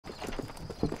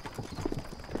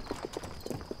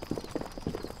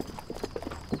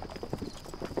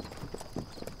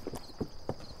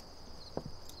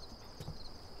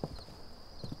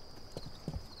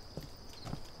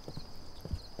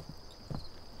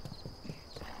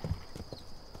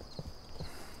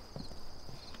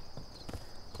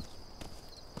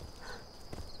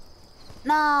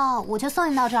那我就送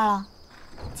你到这儿了。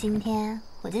今天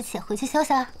我就且回去休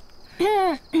息了。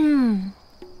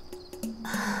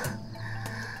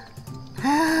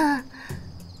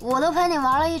我都陪你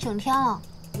玩了一整天了，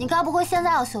你该不会现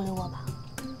在要修理我吧？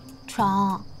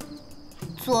成，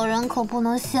做人可不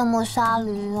能卸磨杀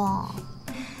驴啊！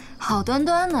好端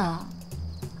端的，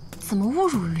怎么侮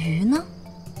辱驴呢？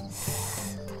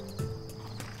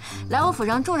来我府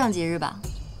上住上几日吧，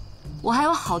我还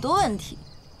有好多问题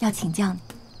要请教你。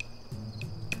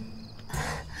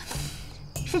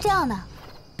是这样的，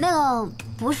那个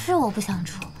不是我不想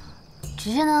住，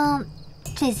只是呢，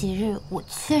这几日我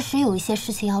确实有一些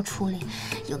事情要处理，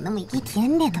有那么一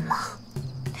点点的忙。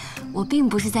我并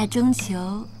不是在征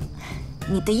求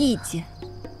你的意见，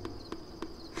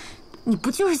你不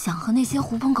就是想和那些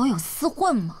狐朋狗友厮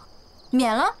混吗？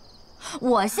免了，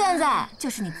我现在就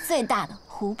是你最大的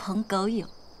狐朋狗友。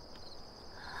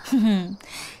哼哼，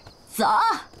走。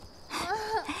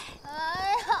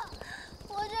哎呀，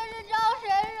我这是招谁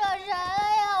惹谁了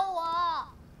呀我！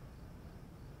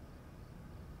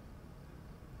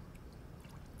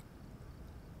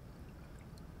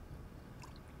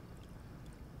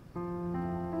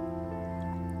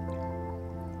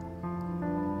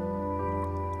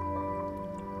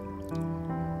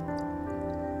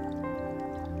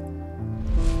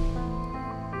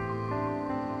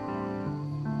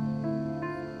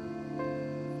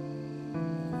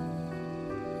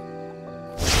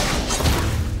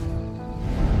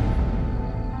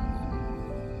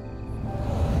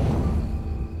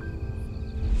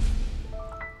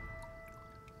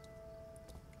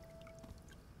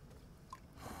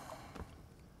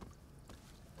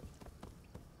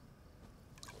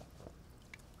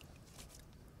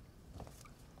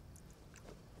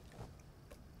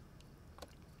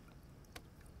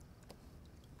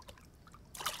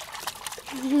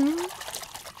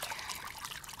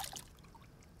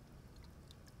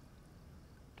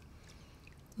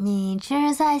你这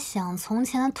是在想从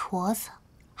前的驼子，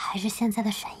还是现在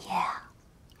的沈夜啊？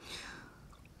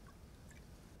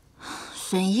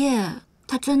沈夜，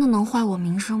他真的能坏我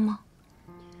名声吗？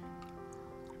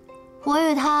我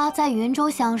与他在云州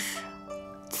相识，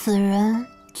此人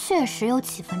确实有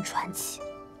几分传奇。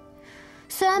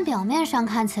虽然表面上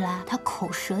看起来他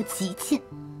口舌极贱，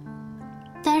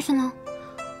但是呢，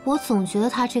我总觉得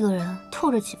他这个人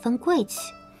透着几分贵气，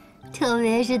特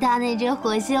别是他那支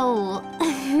火绣舞，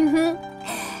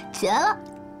绝了！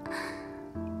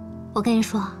我跟你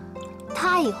说，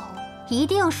他以后一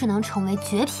定是能成为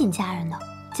绝品佳人的，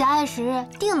佳爱时日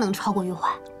定能超过玉怀。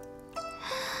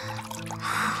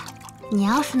你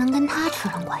要是能跟他扯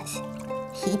上关系，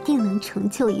一定能成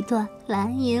就一段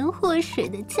蓝颜祸水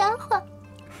的佳话。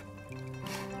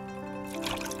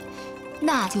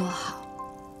那就好。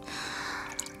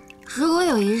如果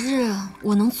有一日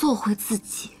我能做回自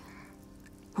己，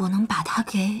我能把他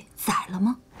给宰了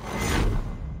吗？